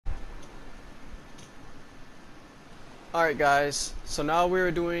Alright guys, so now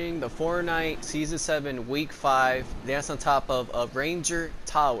we're doing the Fortnite Season 7 Week 5 Dance on top of a Ranger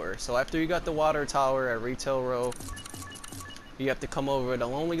Tower. So after you got the water tower at Retail Row, you have to come over to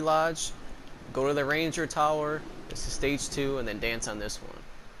Lonely Lodge, go to the Ranger Tower, this is stage 2, and then dance on this one.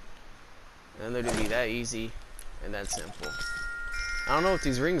 And literally that easy and that simple. I don't know what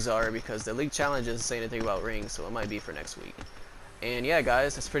these rings are because the League Challenge doesn't say anything about rings, so it might be for next week. And yeah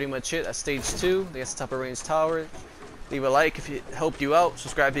guys, that's pretty much it. That's stage 2, Dance on top of Ranger Tower. Leave a like if it helped you out,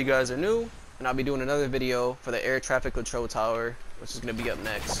 subscribe if you guys are new, and I'll be doing another video for the air traffic control tower, which is going to be up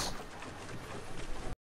next.